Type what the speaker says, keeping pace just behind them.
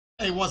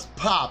Hey, what's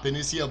poppin'?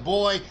 It's your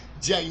boy,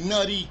 J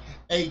Nutty,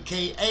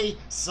 aka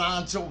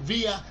Sancho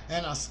Villa,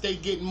 and I stay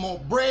getting more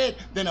bread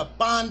than a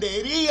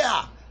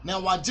panderia.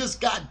 Now, I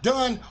just got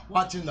done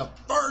watching the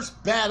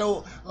first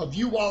battle of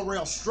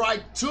URL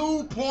Strike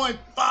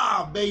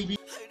 2.5, baby.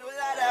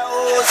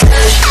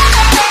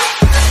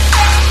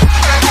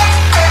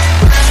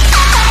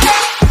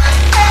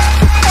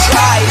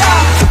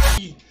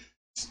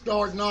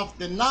 Starting off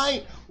the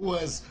night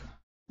was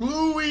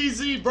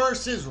Glueazy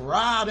versus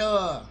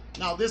Ryda.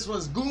 Now this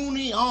was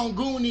Goonie on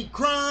Goonie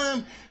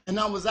crime, and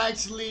I was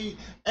actually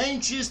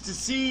anxious to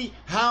see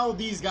how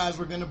these guys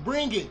were gonna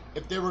bring it,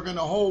 if they were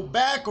gonna hold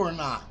back or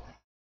not.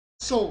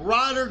 So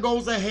Ryda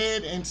goes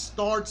ahead and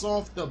starts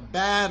off the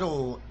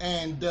battle,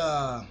 and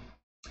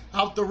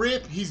out the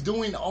rip, he's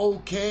doing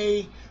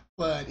okay,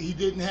 but he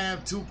didn't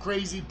have too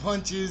crazy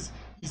punches.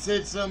 He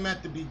said something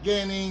at the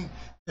beginning.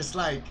 It's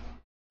like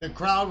the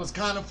crowd was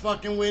kind of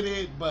fucking with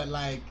it, but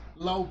like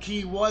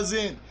low-key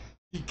wasn't.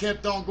 He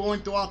kept on going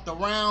throughout the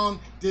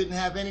round, didn't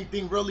have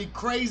anything really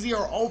crazy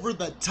or over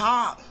the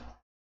top.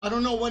 I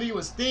don't know what he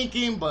was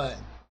thinking, but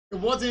it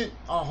wasn't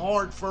a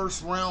hard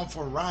first round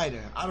for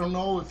Ryda. I don't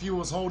know if he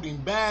was holding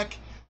back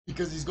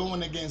because he's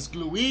going against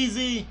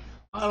Glueazy.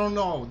 I don't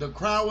know. The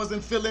crowd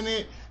wasn't feeling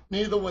it.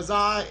 Neither was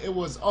I. It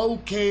was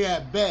okay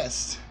at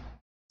best.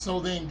 So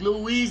then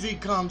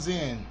Glueazy comes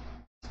in.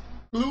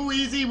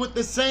 Glueazy with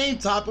the same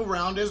type of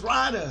round as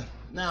Ryda.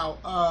 Now,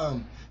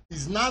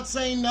 he's not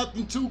saying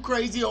nothing too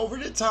crazy over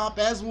the top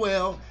as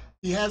well.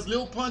 He has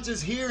little punches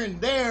here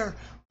and there,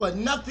 but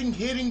nothing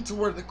hitting to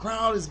where the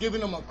crowd is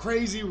giving him a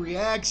crazy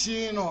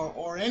reaction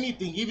or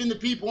anything. Even the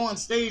people on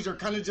stage are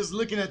kind of just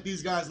looking at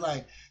these guys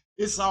like,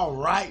 it's all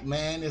right,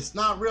 man. It's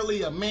not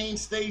really a main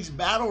stage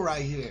battle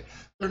right here.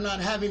 They're not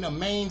having a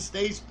main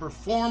stage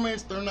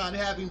performance. They're not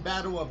having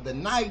battle of the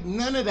night.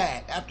 None of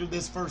that after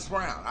this first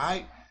round, all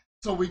right?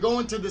 So we go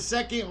into the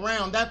second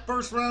round. That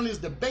first round is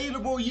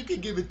debatable. You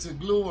could give it to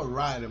Glue or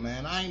Ryda,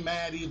 man. I ain't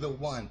mad either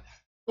one.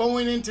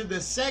 Going into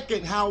the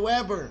second,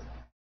 however,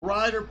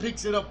 Ryda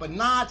picks it up a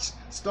notch,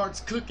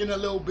 starts cooking a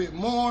little bit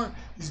more.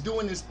 He's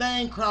doing his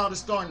thing. Crowd is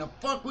starting to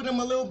fuck with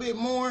him a little bit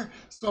more.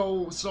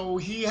 So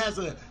he has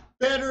a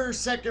better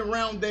second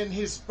round than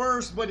his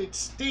first, but it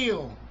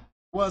still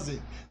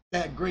wasn't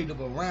that great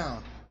of a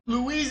round.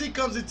 Glueazy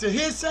comes into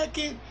his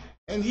second,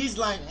 and he's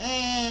like,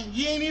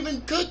 he ain't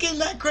even cooking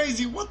that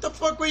crazy. What the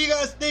fuck were you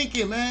guys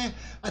thinking, man?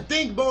 I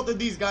think both of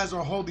these guys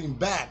are holding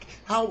back.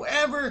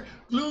 However,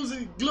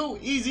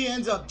 Glueazy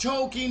ends up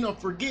choking or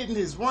forgetting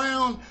his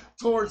round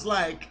towards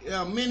like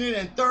a minute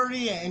and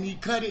 30, and he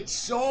cut it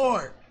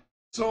short.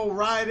 So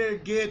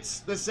Ryda gets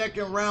the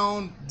second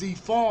round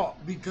default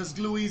because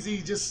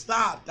Glueazy just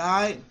stopped, all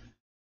right?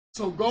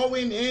 So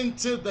going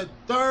into the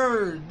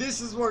third,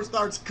 this is where it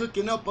starts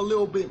cooking up a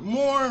little bit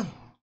more.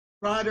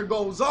 Ryda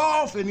goes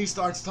off and he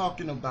starts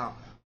talking about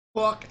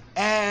fuck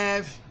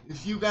Av.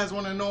 If you guys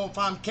want to know if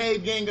I'm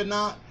Cave Gang or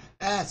not,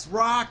 ask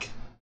Rock.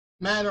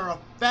 Matter of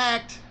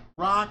fact,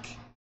 Rock,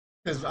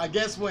 because I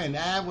guess when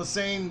Av was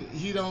saying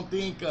he don't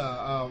think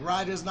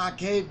Ryda's not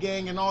Cave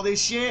Gang and all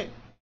this shit,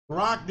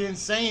 Rock didn't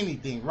say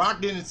anything. Rock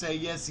didn't say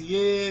yes he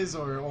is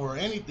or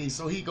anything.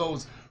 So he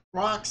goes,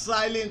 Rock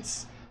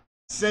silence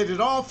said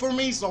it all for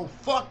me, so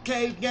fuck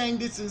Cave Gang,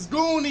 this is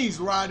Goonies.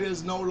 Ryda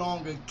is no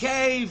longer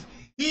Cave.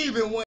 He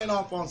even went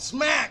off on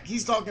Smack.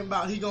 He's talking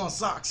about he gonna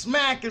sock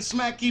Smack. If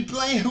Smack keep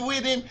playing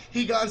with him,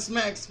 he got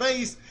Smack's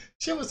face.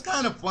 Shit was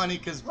kind of funny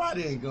because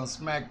Ryda ain't gonna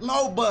smack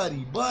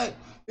nobody, but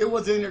it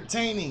was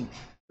entertaining.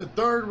 The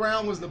third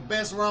round was the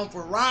best round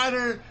for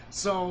Ryda,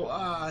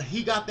 so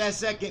he got that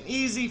second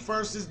easy.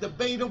 First is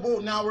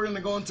debatable. Now we're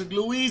gonna go into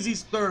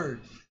Glueazy's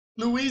third.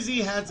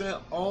 Glueazy has an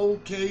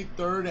okay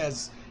third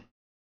as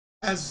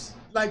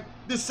like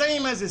the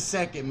same as his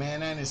second,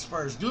 man, and his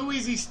first.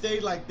 Glueazy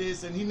stayed like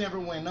this and he never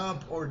went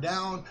up or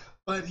down,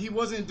 but he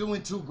wasn't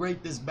doing too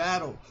great this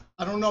battle.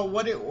 I don't know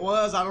what it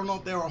was. I don't know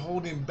if they were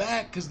holding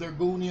back because they're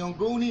Goonie on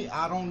Goonie.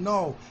 I don't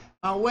know.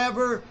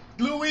 However,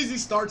 Glueazy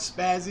starts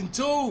spazzing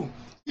too.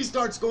 He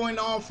starts going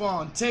off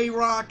on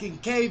Tay-Rock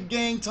and Cave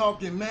Gang,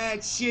 talking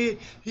mad shit.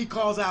 He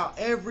calls out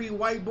every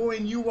white boy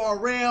in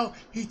URL.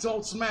 He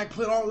told Smack,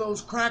 put all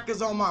those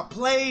crackers on my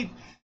plate.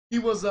 He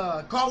was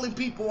calling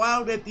people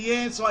out at the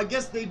end, so I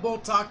guess they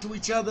both talked to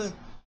each other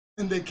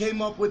and they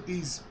came up with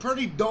these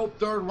pretty dope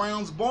third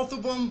rounds. Both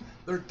of them,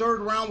 their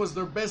third round was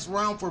their best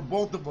round for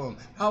both of them.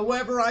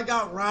 However, I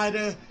got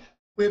Ryda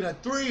with a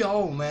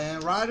 3-0,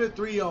 man. Ryda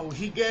 3-0.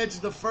 He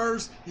edged the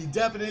first, he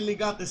definitely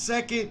got the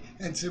second,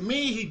 and to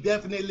me, he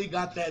definitely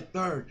got that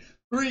third.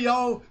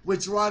 3-0,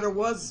 which Ryda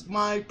was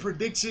my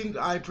prediction.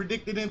 I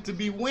predicted him to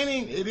be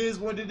winning. It is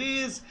what it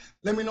is.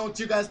 Let me know what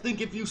you guys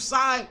think if you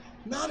saw it.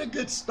 Not a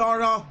good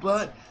start off,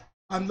 but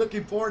I'm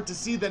looking forward to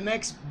see the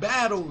next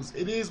battles.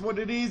 It is what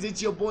it is.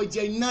 It's your boy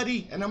J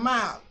Nutty, and I'm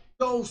out.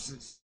 Doses.